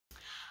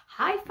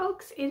Hi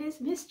folks, it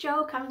is Miss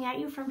Jo coming at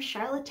you from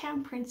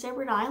Charlottetown, Prince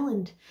Edward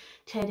Island.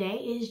 Today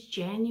is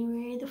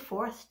January the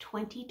 4th,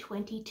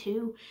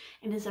 2022,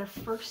 and is our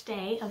first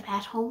day of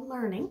at-home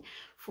learning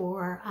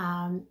for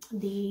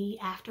the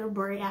after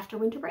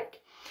winter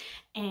break.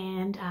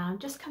 And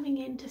just coming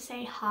in to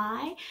say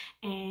hi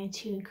and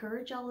to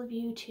encourage all of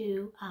you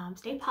to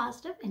stay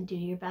positive and do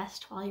your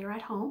best while you're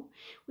at home.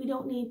 We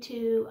don't need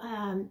to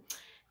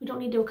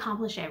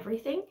accomplish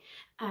everything.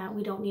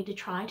 We don't need to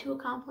try to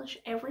accomplish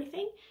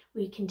everything.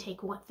 We can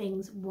take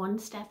things one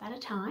step at a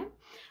time.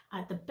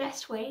 The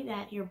best way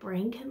that your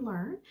brain can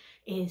learn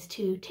is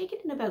to take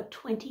it in about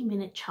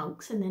 20-minute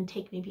chunks and then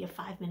take maybe a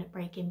 5-minute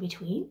break in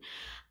between.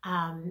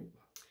 And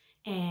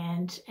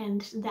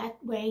that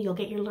way you'll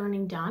get your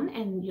learning done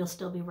and you'll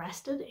still be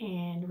rested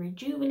and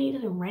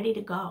rejuvenated and ready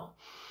to go.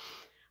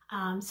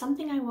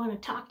 Something I want to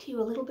talk to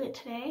you a little bit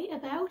today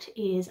about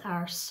is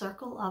our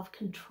circle of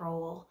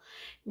control.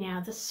 Now,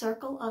 the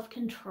circle of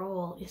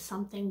control is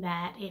something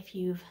that if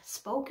you've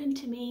spoken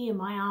to me in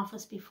my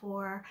office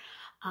before,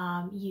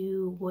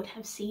 you would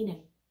have seen a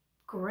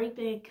great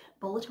big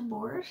bulletin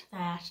board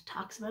that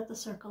talks about the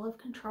circle of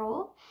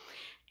control.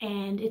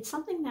 And it's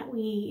something that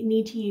we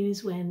need to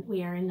use when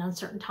we are in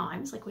uncertain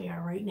times like we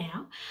are right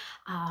now,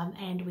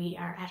 and we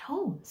are at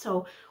home.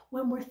 So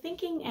when we're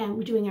thinking and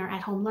we're doing our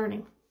at-home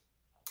learning,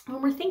 when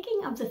we're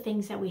thinking of the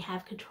things that we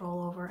have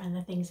control over and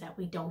the things that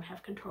we don't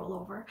have control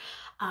over,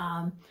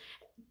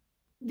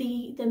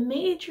 the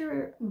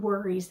major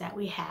worries that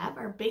we have,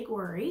 our big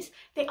worries,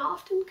 they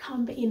often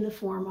come in the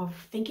form of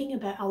thinking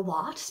about a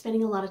lot,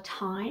 spending a lot of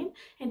time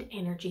and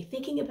energy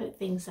thinking about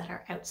things that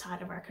are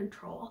outside of our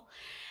control.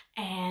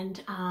 And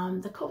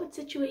the COVID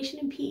situation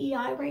in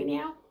PEI right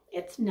now,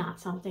 it's not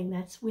something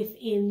that's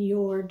within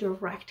your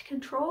direct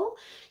control.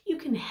 You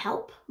can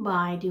help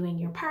by doing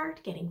your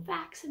part, getting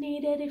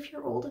vaccinated if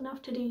you're old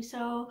enough to do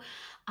so,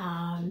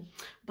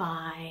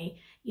 by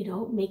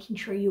making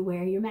sure you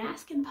wear your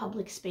mask in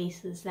public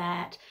spaces,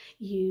 that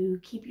you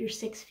keep your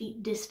 6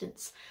 feet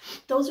distance.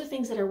 Those are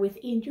things that are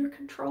within your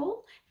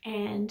control.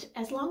 And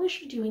as long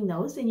as you're doing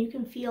those, then you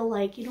can feel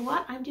like, you know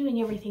what, I'm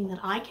doing everything that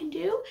I can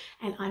do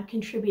and I'm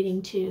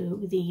contributing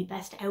to the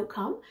best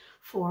outcome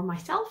for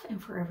myself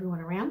and for everyone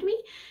around me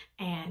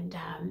and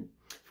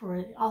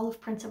for all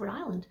of Prince Edward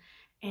Island.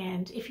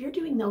 And if you're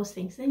doing those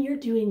things, then you're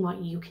doing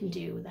what you can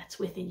do that's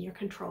within your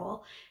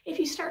control. If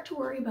you start to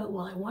worry about,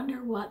 well, I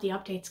wonder what the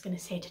update's going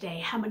to say today,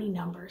 how many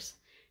numbers,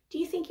 do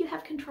you think you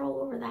have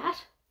control over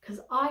that? Because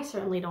I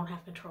certainly don't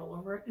have control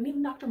over it, and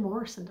even Dr.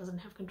 Morrison doesn't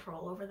have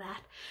control over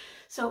that.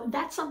 So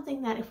that's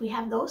something that if we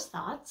have those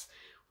thoughts,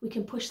 we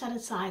can push that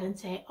aside and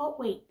say, oh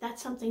wait,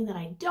 that's something that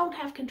I don't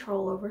have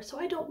control over, so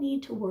I don't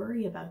need to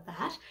worry about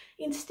that.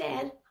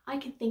 Instead, I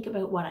can think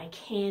about what I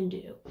can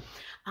do.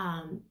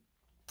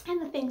 And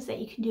the things that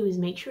you can do is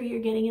make sure you're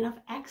getting enough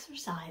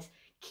exercise.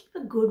 Keep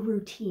a good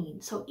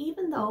routine. So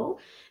even though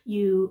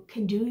you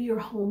can do your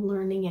home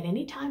learning at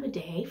any time of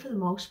day for the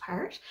most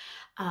part,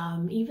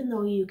 even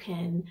though you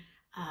can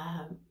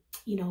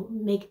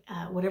make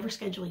whatever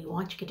schedule you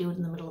want, you could do it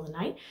in the middle of the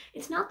night,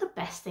 it's not the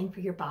best thing for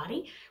your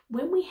body.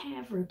 When we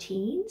have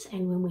routines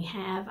and when we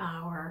have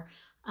our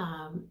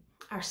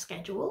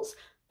schedules,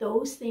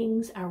 those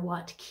things are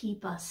what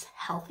keep us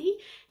healthy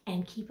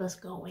and keep us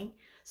going.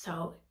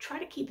 So try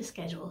to keep a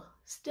schedule.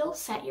 Still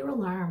set your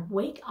alarm.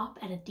 Wake up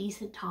at a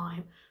decent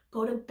time.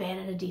 Go to bed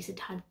at a decent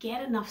time.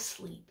 Get enough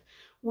sleep.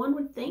 One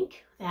would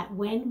think that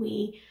when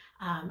we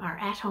are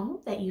at home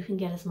that you can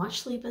get as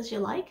much sleep as you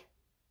like,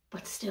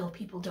 but still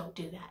people don't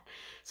do that.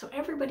 So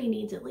everybody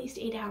needs at least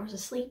 8 hours of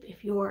sleep.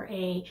 If you're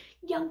a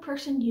young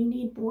person, you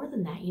need more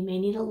than that. You may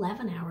need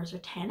 11 hours or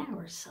 10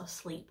 hours of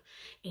sleep.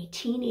 A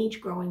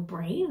teenage growing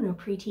brain and a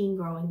preteen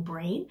growing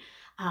brain,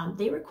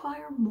 they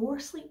require more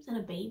sleep than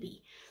a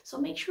baby. So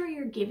make sure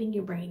you're giving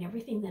your brain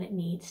everything that it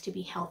needs to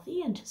be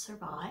healthy and to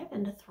survive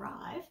and to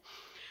thrive.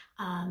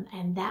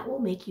 And that will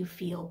make you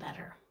feel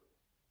better.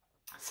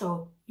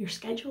 So your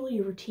schedule,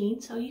 your routine,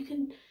 so you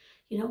can,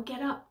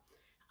 get up.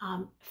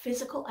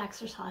 Physical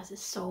exercise is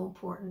so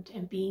important,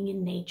 and being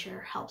in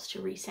nature helps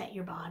to reset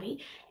your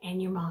body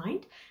and your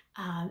mind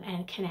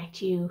and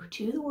connect you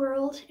to the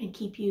world and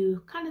keep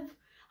you kind of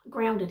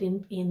grounded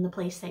in the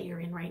place that you're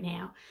in right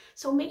now.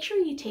 So make sure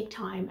you take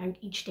time out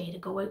each day to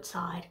go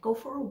outside, go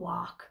for a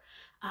walk,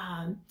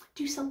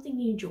 do something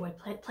you enjoy,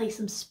 play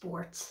some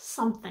sports,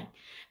 something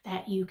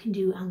that you can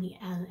do on the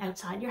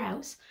outside your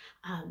house,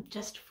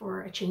 just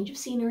for a change of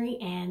scenery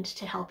and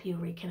to help you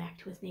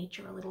reconnect with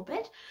nature a little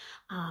bit,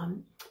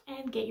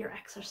 and get your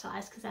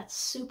exercise, because that's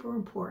super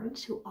important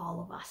to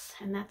all of us,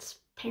 and that's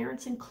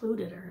parents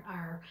included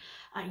are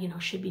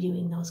should be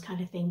doing those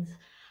kind of things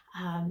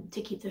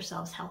to keep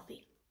themselves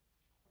healthy.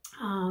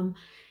 And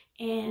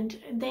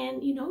then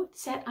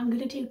I'm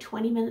going to do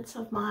 20 minutes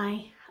of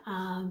my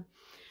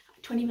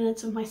 20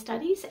 minutes of my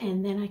studies,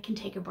 and then I can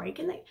take a break.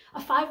 And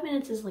 5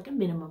 minutes is like a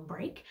minimum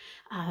break.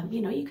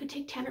 You could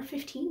take 10 or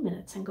 15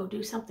 minutes and go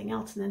do something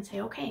else and then say,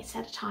 okay,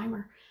 set a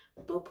timer,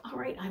 boop, all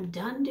right, I'm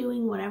done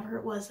doing whatever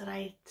it was that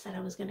I said I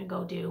was going to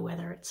go do,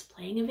 whether it's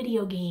playing a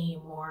video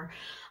game or,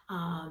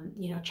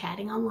 you know,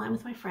 chatting online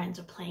with my friends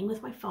or playing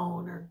with my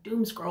phone or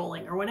doom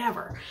scrolling or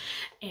whatever.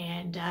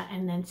 And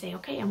then say,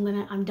 okay,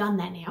 I'm done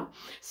that now.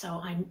 So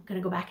I'm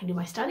gonna go back and do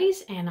my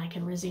studies, and I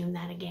can resume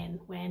that again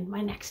when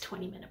my next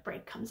 20-minute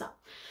break comes up.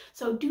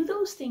 So do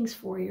those things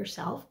for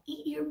yourself.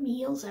 Eat your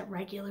meals at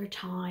regular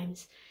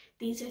times.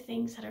 These are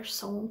things that are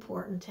so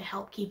important to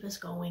help keep us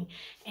going.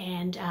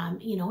 And,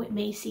 you know, it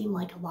may seem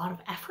like a lot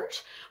of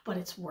effort, but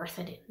it's worth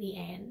it in the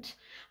end.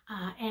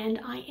 And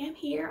I am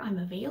here. I'm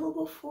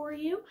available for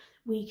you.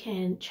 We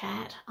can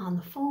chat on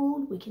the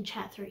phone. We can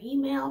chat through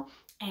email.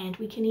 And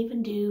we can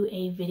even do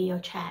a video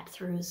chat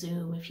through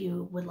Zoom. If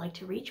you would like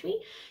to reach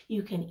me,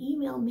 you can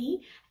email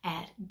me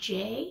at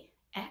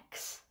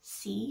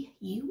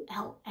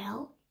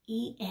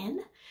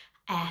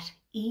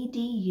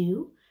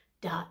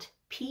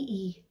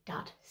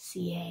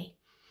jxcullen@edu.pe.ca.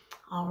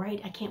 All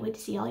right, I can't wait to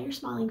see all your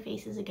smiling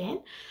faces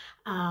again.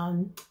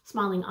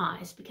 Smiling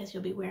eyes, because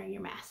you'll be wearing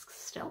your masks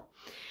still.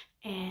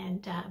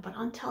 And but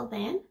until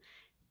then,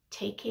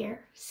 take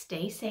care,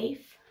 stay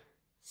safe,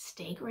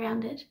 stay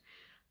grounded,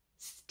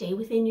 stay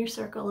within your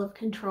circle of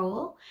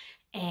control,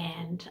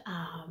 and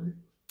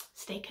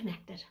stay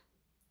connected.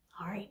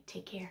 All right,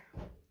 take care.